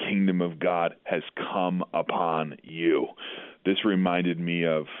 and the kingdom of God has come upon you. This reminded me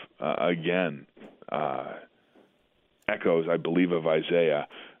of, echoes, I believe, of Isaiah.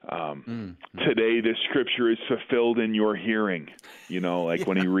 Today the scripture is fulfilled in your hearing,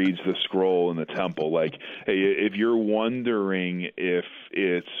 when he reads the scroll in the temple, like, hey, if you're wondering if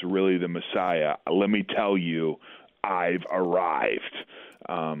it's really the Messiah, let me tell you, I've arrived.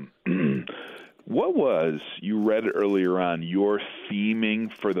 What was, you read earlier on, your theming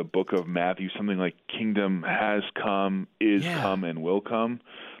for the book of Matthew, something like kingdom has come, is come, and will come?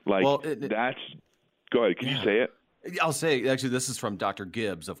 Like, go ahead, can you say it? I'll say, actually, this is from Dr.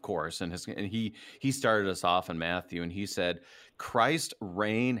 Gibbs, of course, and he started us off in Matthew, and he said, Christ's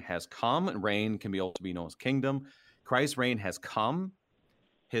reign has come, and reign can be also be known as kingdom. Christ's reign has come,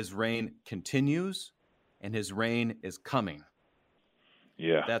 his reign continues, and his reign is coming.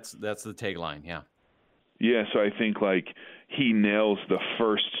 Yeah. That's the tagline, yeah. Yeah, so I think, like, he nails the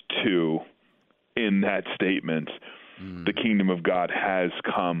first two in that statement. The kingdom of God has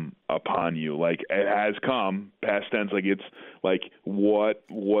come upon you. Like, it has come, past tense, like it's like what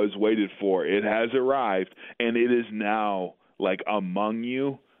was waited for. It has arrived, and it is now, like, among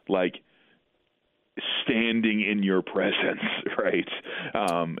you, like, standing in your presence, right?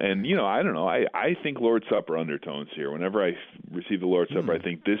 And, I don't know. I think Lord's Supper undertones here. Whenever I receive the Lord's Supper, I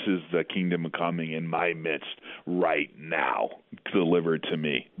think this is the kingdom coming in my midst right now, delivered to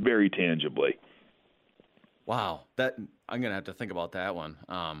me very tangibly. Wow, that I'm gonna have to think about that one.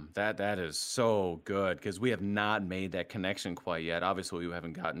 That is so good because we have not made that connection quite yet. Obviously, we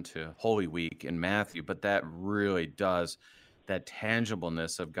haven't gotten to Holy Week in Matthew, but that really does that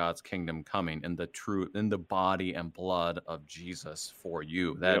tangibleness of God's kingdom coming in the body and blood of Jesus for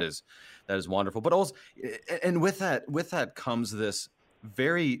you. That is wonderful. But also, and with that comes this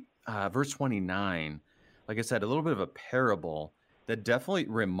very verse 29. Like I said, a little bit of a parable that definitely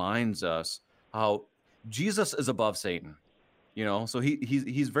reminds us how Jesus is above Satan, so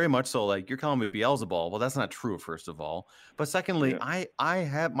he's very much so like, you're calling me Beelzebul. Well, that's not true, first of all. But secondly, I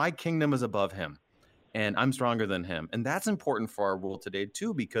have, my kingdom is above him and I'm stronger than him. And that's important for our world today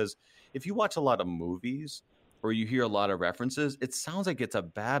too, because if you watch a lot of movies or you hear a lot of references, it sounds like it's a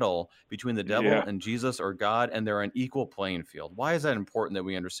battle between the devil and Jesus or God, and they're an equal playing field. Why is that important that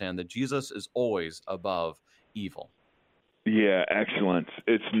we understand that Jesus is always above evil? Yeah, excellent.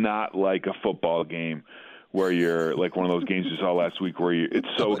 It's not like a football game where you're like one of those games you saw last week where it's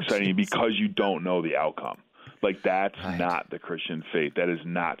so exciting because you don't know the outcome. Like, that's Right. not the Christian faith. That is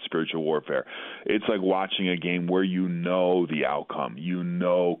not spiritual warfare. It's like watching a game where you know the outcome. You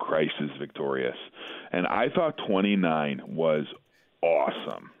know Christ is victorious. And I thought 29 was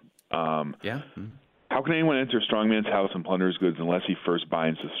awesome. Yeah. How can anyone enter a strong man's house and plunder his goods unless he first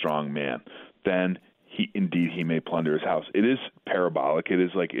binds the strong man? Then he may plunder his house. It is parabolic. It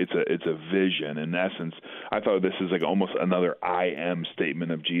is like it's a vision. In essence, I thought this is like almost another I am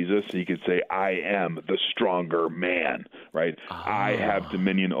statement of Jesus. He could say, I am the stronger man, right? I have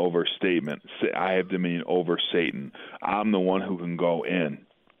dominion over statement. I have dominion over Satan. I'm the one who can go in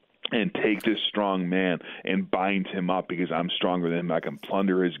and take this strong man and bind him up because I'm stronger than him. I can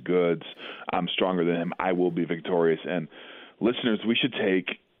plunder his goods. I'm stronger than him. I will be victorious. And listeners, we should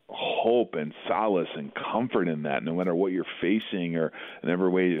take hope and solace and comfort in that, no matter what you're facing or in every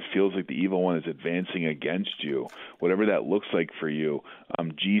way it feels like the evil one is advancing against you, whatever that looks like for you.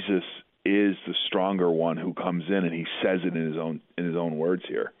 Jesus is the stronger one who comes in, and he says it in his own words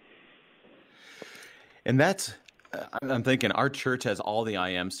here. And that's, I'm thinking our church has all the I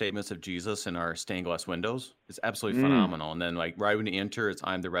am statements of Jesus in our stained glass windows. It's absolutely phenomenal. And then like right when you enter, it's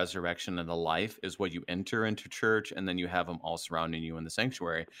I'm the resurrection and the life is what you enter into church. And then you have them all surrounding you in the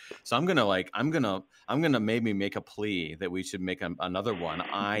sanctuary. So I'm going to maybe make a plea that we should make another one.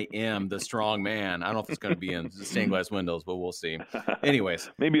 I am the strong man. I don't know if it's going to be in stained glass windows, but we'll see. Anyways,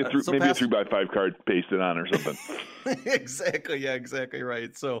 maybe a 3x5 card pasted on or something. Exactly. Yeah, exactly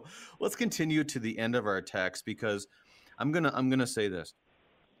right. So let's continue to the end of our text, because I'm gonna say this.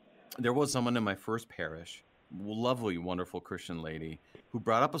 There was someone in my first parish, lovely, wonderful Christian lady, who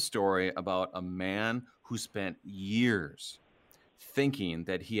brought up a story about a man who spent years thinking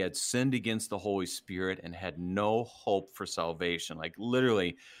that he had sinned against the Holy Spirit and had no hope for salvation, like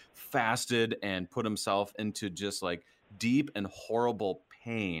literally fasted and put himself into just like deep and horrible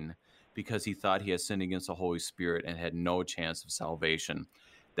pain because he thought he had sinned against the Holy Spirit and had no chance of salvation.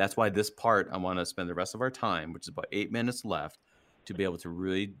 That's why this part, I want to spend the rest of our time, which is about 8 minutes left, to be able to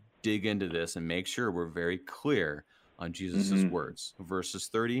really dig into this and make sure we're very clear on Jesus' words. Verses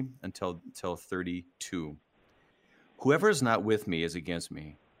 30 until 32. Whoever is not with me is against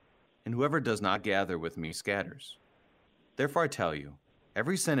me, and whoever does not gather with me scatters. Therefore I tell you,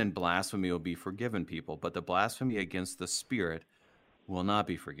 every sin and blasphemy will be forgiven people, but the blasphemy against the Spirit will not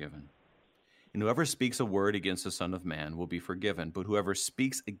be forgiven. And whoever speaks a word against the Son of Man will be forgiven, but whoever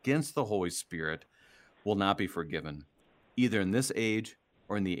speaks against the Holy Spirit will not be forgiven, either in this age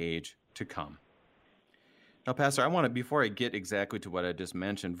or in the age to come. Now, Pastor, I want to, before I get exactly to what I just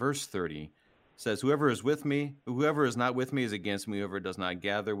mentioned, verse 30 says, whoever is not with me is against me, whoever does not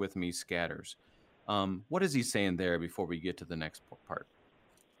gather with me scatters. What is he saying there before we get to the next part?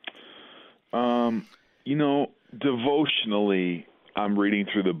 Devotionally, I'm reading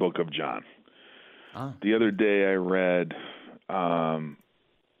through the book of John. The other day I read,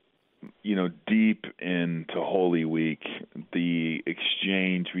 deep into Holy Week, the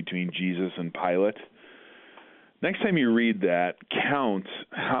exchange between Jesus and Pilate. Next time you read that, count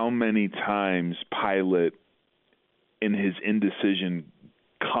how many times Pilate, in his indecision,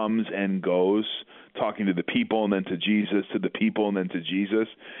 comes and goes, talking to the people and then to Jesus, to the people and then to Jesus.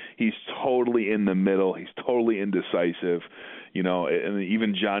 He's totally in the middle. He's totally indecisive. And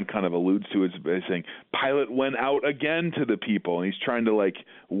even John kind of alludes to it by saying, Pilate went out again to the people, and he's trying to like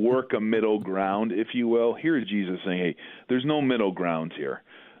work a middle ground, if you will. Here is Jesus saying, hey, there's no middle ground here.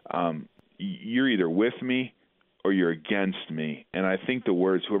 You're either with me or you're against me. And I think the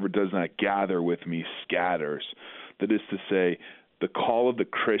words, whoever does not gather with me scatters. That is to say, the call of the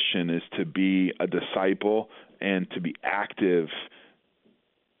Christian is to be a disciple and to be active,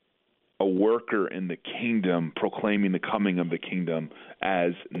 a worker in the kingdom, proclaiming the coming of the kingdom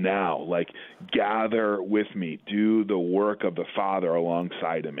as now. Like, gather with me, do the work of the Father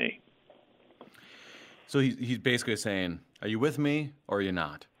alongside of me. So he's basically saying, are you with me or are you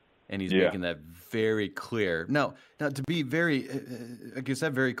not? And he's making that very clear. Now to be very, like you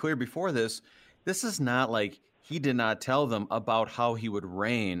said, very clear before this is not like he did not tell them about how he would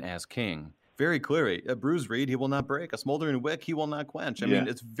reign as king. Very clearly, a bruised reed he will not break, a smoldering wick he will not quench. I mean,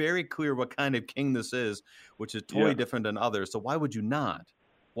 it's very clear what kind of king this is, which is totally different than others. So why would you not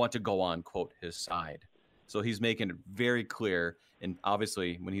want to go on, quote, his side? So he's making it very clear. And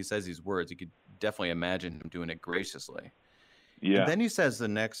obviously, when he says these words, you could definitely imagine him doing it graciously. Yeah. And then he says the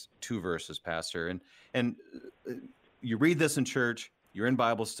next two verses, Pastor, and you read this in church, you're in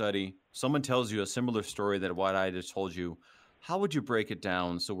Bible study, someone tells you a similar story that what I just told you. How would you break it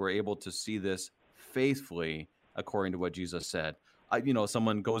down so we're able to see this faithfully according to what Jesus said?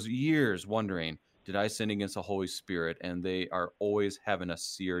 Someone goes years wondering, did I sin against the Holy Spirit? And they are always having a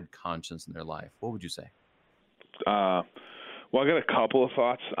seared conscience in their life. What would you say? Well, I got a couple of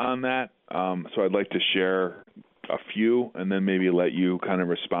thoughts on that. So I'd like to share a few and then maybe let you kind of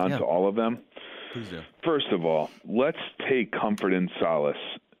respond to all of them. Please do. First of all, let's take comfort and solace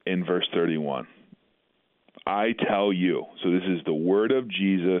in verse 31. I tell you, so this is the word of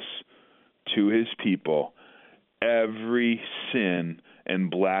Jesus to his people, every sin and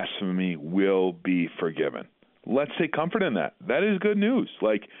blasphemy will be forgiven. Let's take comfort in that. That is good news.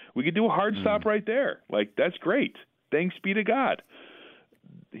 Like, we could do a hard stop right there. Like, that's great. Thanks be to God.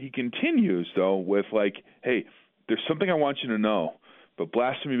 He continues, though, with like, hey, there's something I want you to know, but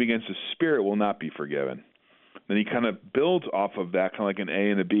blasphemy against the Spirit will not be forgiven. Then he kind of builds off of that, kind of like an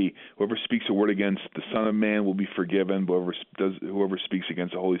A and a B. Whoever speaks a word against the Son of Man will be forgiven, but whoever speaks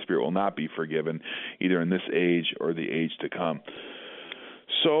against the Holy Spirit will not be forgiven, either in this age or the age to come.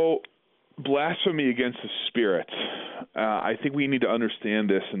 So blasphemy against the Spirit, I think we need to understand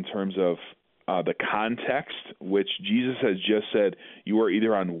this in terms of the context, which Jesus has just said, you are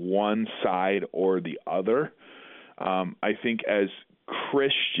either on one side or the other. I think as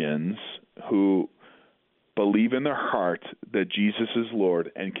Christians who believe in their heart that Jesus is Lord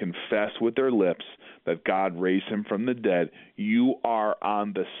and confess with their lips that God raised him from the dead, you are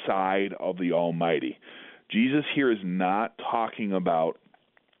on the side of the Almighty. Jesus here is not talking about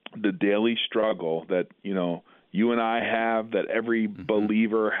the daily struggle that, you and I have, that every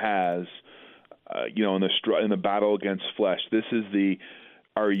believer has, in the battle against flesh. This is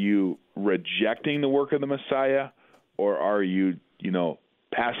are you rejecting the work of the Messiah, or are you,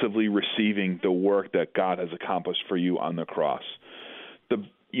 passively receiving the work that God has accomplished for you on the cross?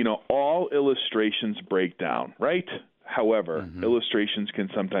 All illustrations break down, right? However, illustrations can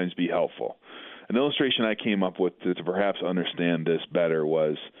sometimes be helpful. An illustration I came up with to perhaps understand this better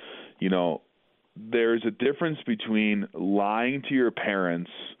was, there's a difference between lying to your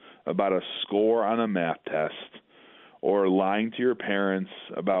parents about a score on a math test or lying to your parents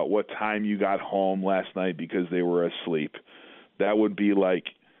about what time you got home last night because they were asleep. That would be like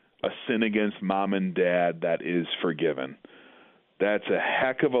a sin against mom and dad that is forgiven. That's a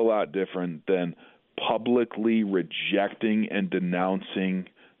heck of a lot different than publicly rejecting and denouncing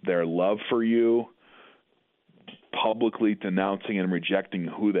their love for you, publicly denouncing and rejecting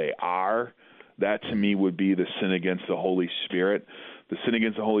who they are. That to me would be the sin against the Holy Spirit. The sin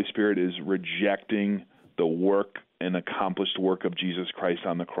against the Holy Spirit is rejecting the work and accomplished work of Jesus Christ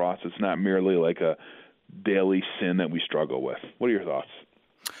on the cross. It's not merely like a daily sin that we struggle with. What are your thoughts?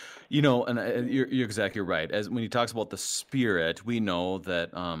 And you're exactly right. As when he talks about the Spirit, we know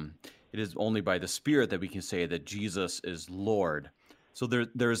that it is only by the Spirit that we can say that Jesus is Lord. So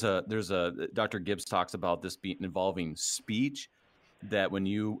there's a Dr. Gibbs talks about this involving speech, that when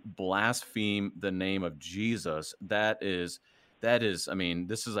you blaspheme the name of Jesus, that is,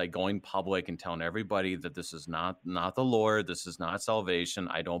 this is like going public and telling everybody that this is not the Lord, this is not salvation.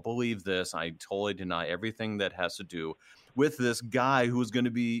 I don't believe this. I totally deny everything that has to do with this guy who is going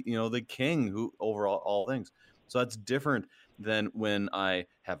to be, the king who over all things. So that's different than when I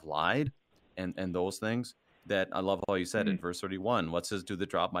have lied and those things. That I love how you said in verse 31, what says do the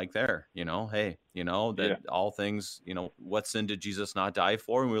drop mic there? All things, what sin did Jesus not die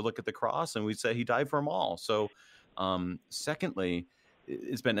for? And we look at the cross and we say he died for them all. So secondly,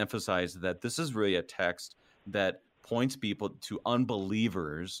 it's been emphasized that this is really a text that points people to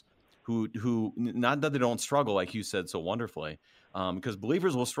unbelievers who not that they don't struggle, like you said so wonderfully, because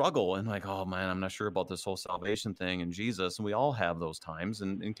believers will struggle and like, oh man, I'm not sure about this whole salvation thing and Jesus. And we all have those times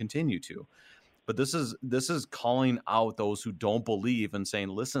and continue to. But this is calling out those who don't believe and saying,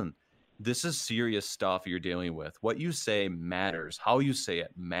 listen, this is serious stuff you're dealing with. What you say matters. How you say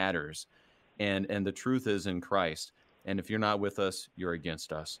it matters. And the truth is in Christ. And if you're not with us, you're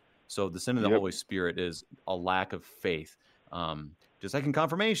against us. So the sin of the Holy Spirit is a lack of faith. Just like in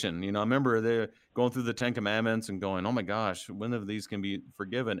confirmation, I remember they're going through the 10 Commandments and going, oh my gosh, when of these can be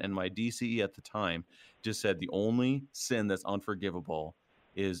forgiven? And my DCE at the time just said the only sin that's unforgivable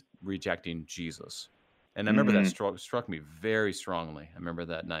is rejecting Jesus. And I remember that struck me very strongly. I remember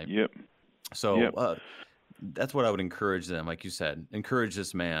that night. Yep. So that's what I would encourage them. Like you said, encourage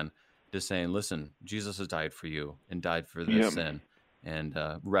this man to saying, listen, Jesus has died for you and died for this sin, and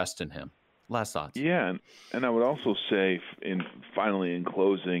rest in him. Last thoughts. Yeah. And I would also say finally in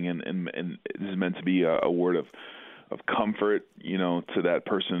closing, and this is meant to be a word of comfort, to that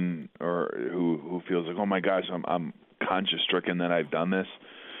person or who feels like, oh my gosh, I'm conscience stricken that I've done this.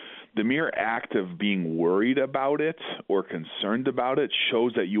 The mere act of being worried about it or concerned about it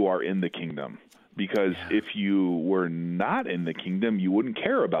shows that you are in the kingdom. Because if you were not in the kingdom, you wouldn't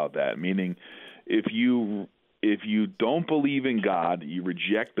care about that. Meaning, if you don't believe in God, you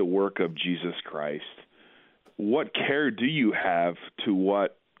reject the work of Jesus Christ, what care do you have to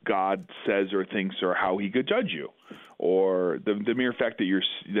what God says or thinks or how he could judge you? Or the mere fact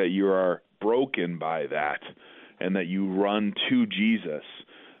that you are broken by that and that you run to Jesus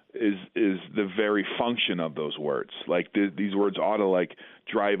is the very function of those words. Like these words ought to like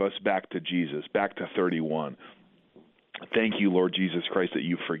drive us back to Jesus, back to 31. Thank you, Lord Jesus Christ, that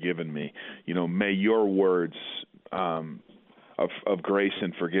you've forgiven me. May your words of grace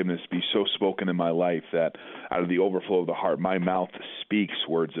and forgiveness be so spoken in my life that out of the overflow of the heart, my mouth speaks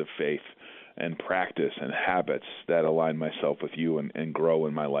words of faith and practice and habits that align myself with you and grow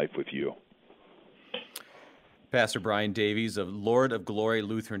in my life with you. Pastor Brian Davies of Lord of Glory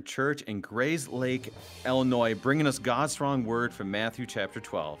Lutheran Church in Grayslake, Illinois, bringing us God's strong word from Matthew chapter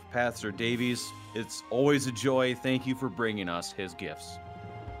 12. Pastor Davies, it's always a joy. Thank you for bringing us his gifts.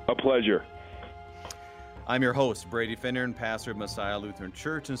 A pleasure. I'm your host, Brady Finner, and pastor of Messiah Lutheran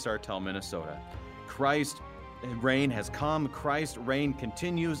Church in Sartell, Minnesota. Christ's reign has come, Christ's reign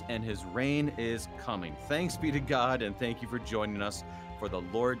continues, and his reign is coming. Thanks be to God, and thank you for joining us. For the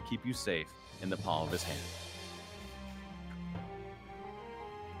Lord keep you safe in the palm of his hand.